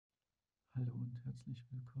Hallo und herzlich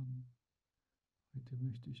willkommen. Heute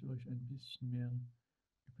möchte ich euch ein bisschen mehr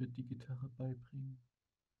über die Gitarre beibringen.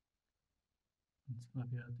 Und zwar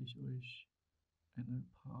werde ich euch ein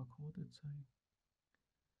paar Akkorde zeigen.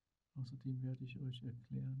 Außerdem werde ich euch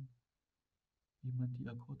erklären, wie man die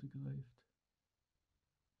Akkorde greift.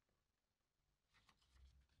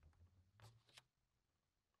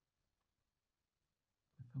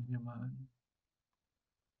 Dann fangen wir mal an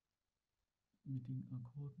mit den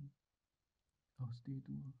Akkorden aus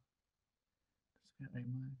D-Dur. Das wäre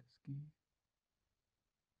einmal das G,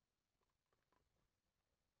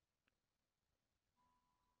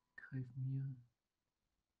 greifen hier mit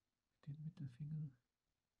dem Mittelfinger auf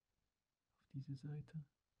diese Seite,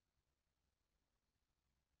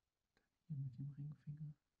 dann hier mit dem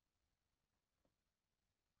Ringfinger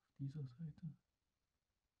auf dieser Seite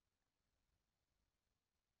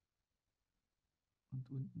und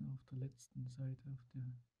unten auf der letzten Seite, auf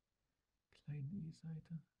der kleinen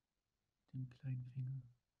E-Seite, mit dem kleinen Finger.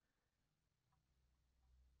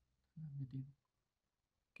 Dann haben wir den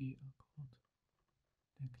G-Akkord.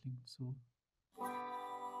 Der klingt so.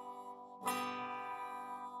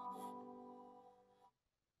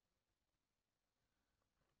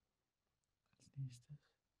 Als nächstes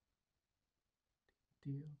den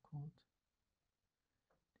D-Akkord.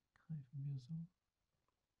 Den greifen wir so.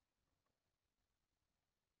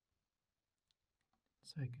 Den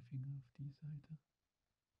Zeigefinger auf die Seite.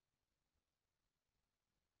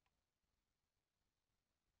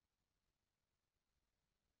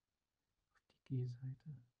 Auf die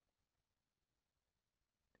G-Seite.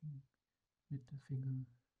 Den Mittelfinger auf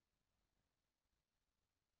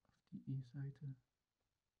die E-Seite.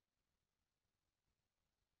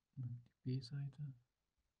 Und auf die B-Seite.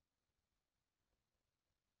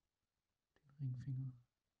 Den Ringfinger.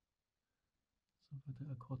 So wird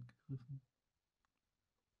der Akkord gegriffen.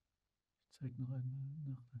 Ich zeige noch einmal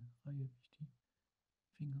nach der Reihe, wie ich die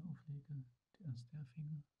Finger auflege. Erst der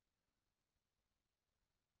Finger,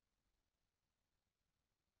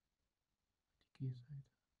 die G-Seite,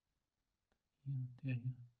 hier, der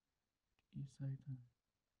hier, die E-Seite,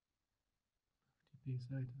 auf die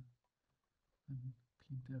B-Seite. Dann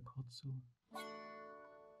klingt der Akkord so.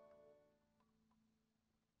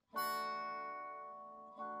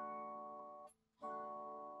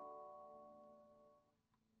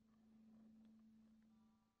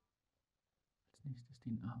 Als nächstes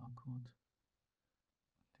den A-Akkord.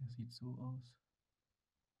 Der sieht so aus.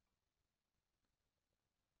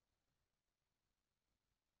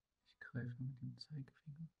 Ich greife mit dem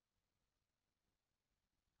Zeigefinger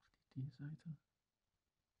auf die D-Seite,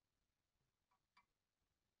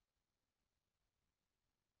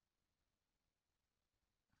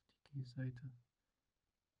 auf die G-Seite,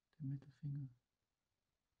 der Mittelfinger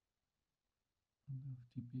und auf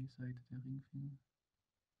die B-Seite der Ringfinger.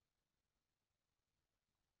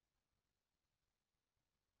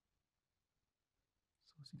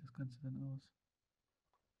 So sieht das Ganze dann aus.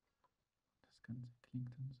 Das Ganze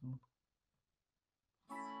klingt dann so.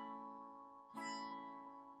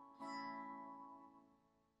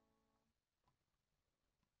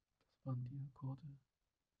 Das waren die Akkorde,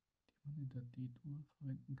 die man in der D-Dur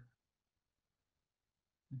verwenden kann.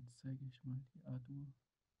 Jetzt zeige ich mal die A-Dur.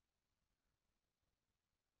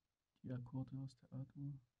 Die Akkorde aus der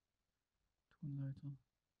A-Dur. Tonleiter.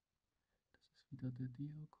 Das ist wieder der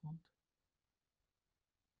D-Akkord.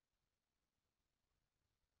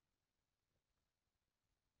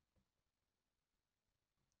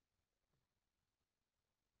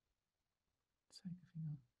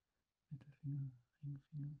 Zeigefinger, Mittelfinger,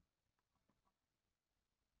 Ringfinger.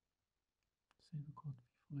 Selbe Akkord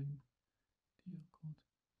wie vorhin. D-Akkord.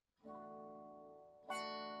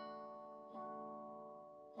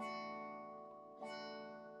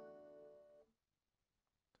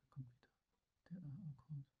 Da kommt wieder der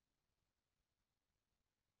A-Akkord.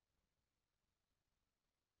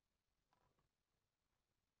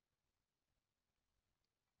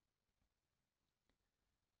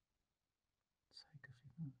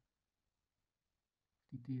 Zeigefinger auf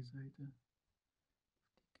die D-Seite,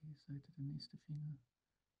 auf die G-Seite der nächste Finger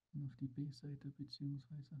und auf die B-Seite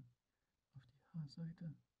bzw. auf die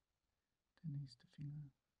H-Seite der nächste Finger.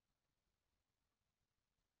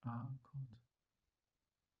 A-Akkord.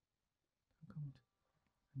 Dann kommt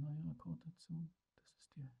ein neuer Akkord dazu, das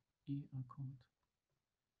ist der E-Akkord.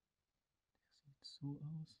 Der sieht so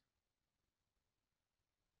aus.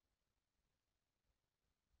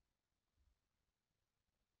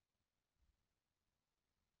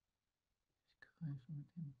 Ich greife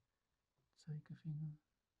mit dem Zeigefinger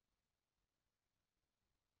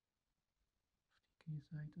auf die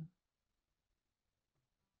G-Seite,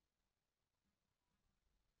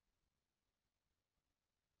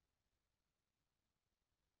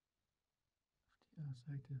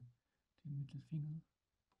 A-Seite den Mittelfinger,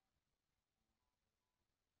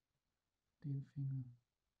 den Finger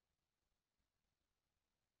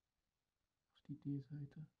auf die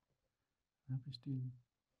D-Seite. Dann habe ich den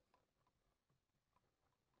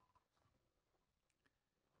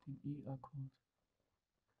E-Akkord.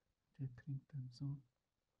 Der klingt dann so.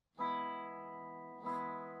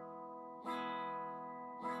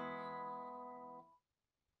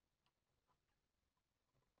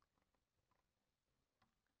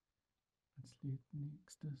 Als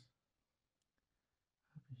nächstes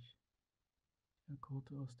habe ich die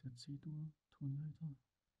Akkorde aus der C-Dur-Tonleiter.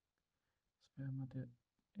 Das wäre immer der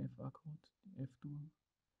F-Akkord, die F-Dur.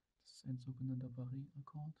 Das ist ein sogenannter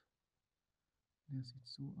Barré-Akkord. Der sieht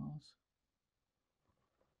so aus.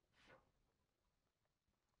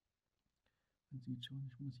 Man sieht schon,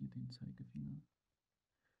 ich muss hier den Zeigefinger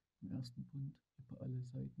im ersten Bund über alle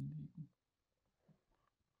Seiten legen.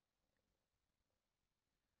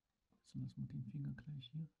 Also lassen wir den Finger gleich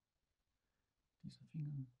hier. Dieser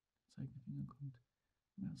Finger, der Zeigefinger, kommt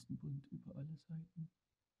im ersten Bund über alle Seiten.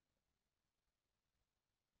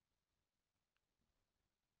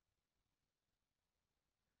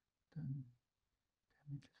 Dann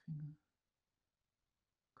der Mittelfinger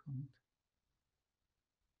kommt auf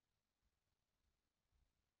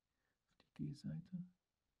die G-Seite.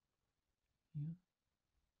 Hier.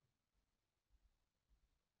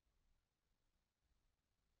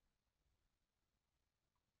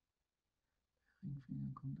 Der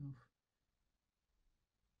Ringfinger kommt auf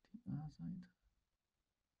die A-Seite.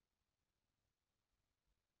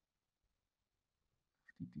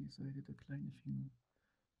 Auf die D-Seite der kleine Finger.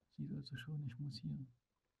 Sieht also schon, ich muss hier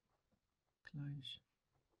gleich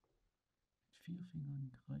mit 4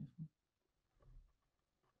 Fingern greifen.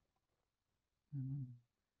 Wenn man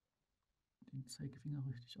den Zeigefinger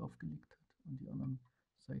richtig aufgelegt hat und die anderen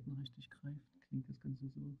Seiten richtig greift, klingt das Ganze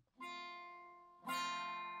so.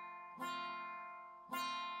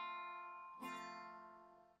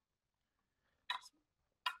 Das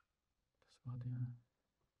war der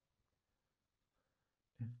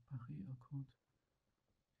F-Barré-Akkord.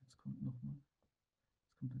 Jetzt kommt nochmal,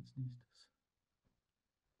 jetzt kommt als nächstes.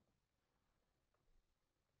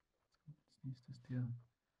 Jetzt kommt als nächstes der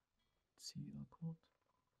C-Akkord.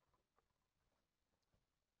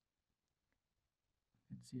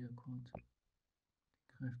 Der C-Akkord, den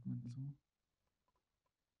greift man so.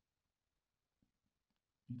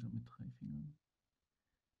 Wieder mit 3 Fingern.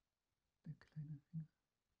 Der kleine Finger.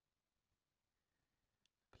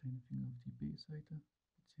 Der kleine Finger auf die B-Seite,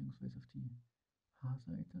 beziehungsweise auf die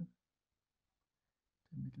H-Seite.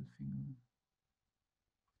 Der Mittelfinger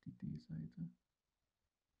auf die D-Seite.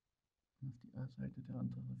 Und auf die A-Seite der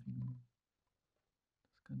andere Finger.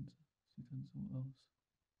 Das Ganze sieht dann so aus.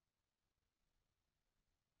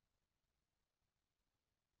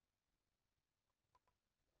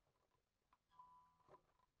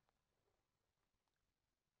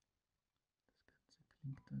 Das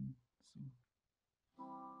Ganze klingt dann so.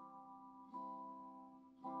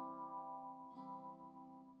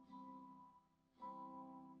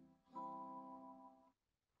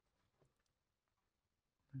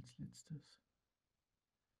 Als letztes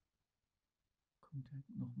kommt ja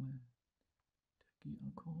nochmal der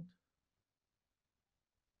G-Akkord.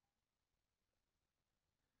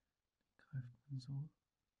 Den greift man so.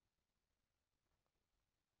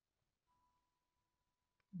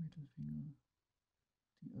 Mittelfinger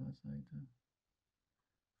auf die A-Seite,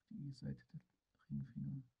 auf die E-Seite der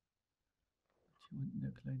Ringfinger. Und hier unten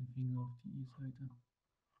der kleine Finger auf die I-Seite.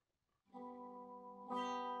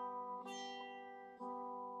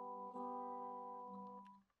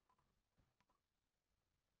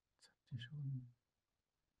 Jetzt habt ihr schon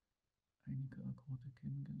einige Akkorde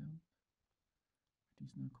kennengelernt.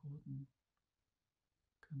 Mit diesen Akkorden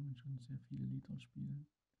kann man schon sehr viele Lieder spielen.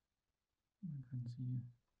 Man kann sie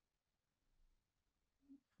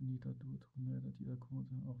von jeder Dur-Tonleiter die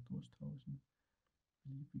Akkorde auch durchtauschen,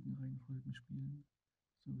 beliebigen Reihenfolgen spielen,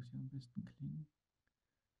 so wie sie am besten klingen.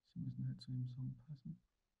 Sie müssen halt zu dem Song passen.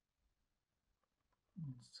 Und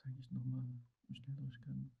jetzt zeige ich nochmal im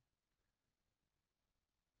Schnelldurchgang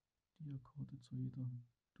die Akkorde zu jeder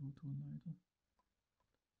Dur-Tonleiter.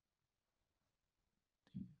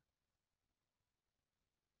 Bei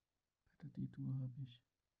der D-Dur habe ich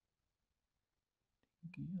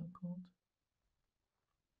den G-Akkord,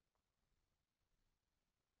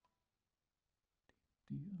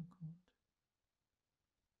 den D-Akkord,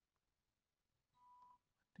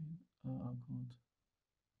 den A-Akkord.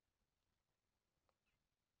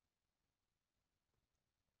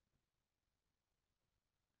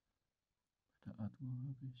 Bei der A-Dur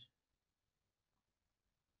habe ich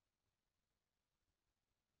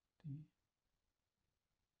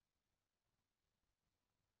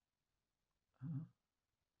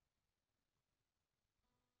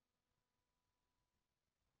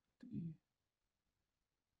E.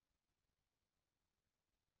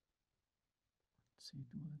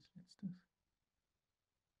 C-Dur als letztes.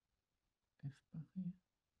 F-Barré.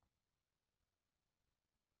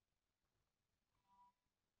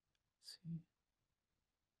 C.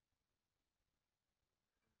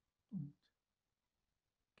 Und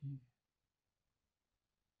G.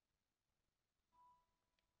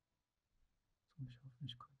 So, ich hoffe,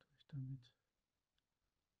 ich konnte euch damit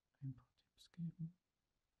ein paar Tipps geben.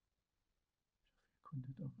 Ich hoffe,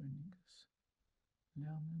 ihr konntet auch einiges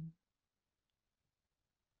lernen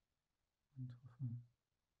und hoffe,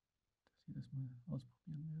 dass ihr das mal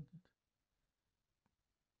ausprobieren werdet.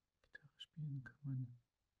 Gitarre spielen kann man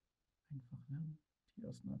einfach lernen. Die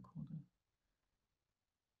ersten Akkorde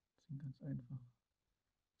sind ganz einfach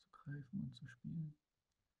zu greifen und zu spielen.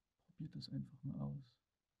 Probiert das einfach mal aus.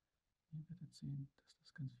 Ihr werdet sehen, dass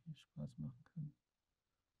das ganz viel Spaß machen kann.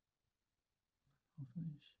 Und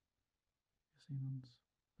dann hoffe ich, wir sehen uns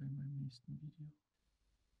bei meinem nächsten Video.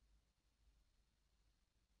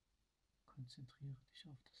 Konzentriere dich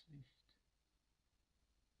auf das Licht.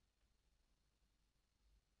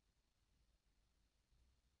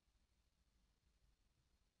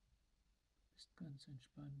 Bist ganz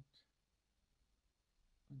entspannt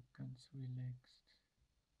und ganz relaxed.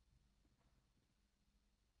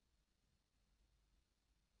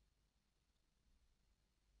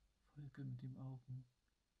 Folge mit den Augen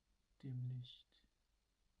dem Licht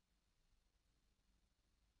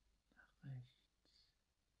nach rechts,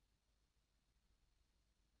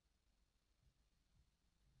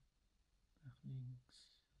 nach links,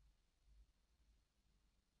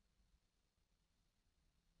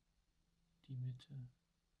 die Mitte,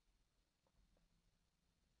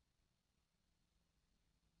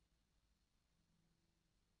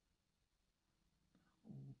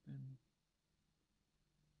 nach oben,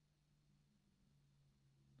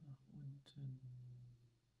 nach unten.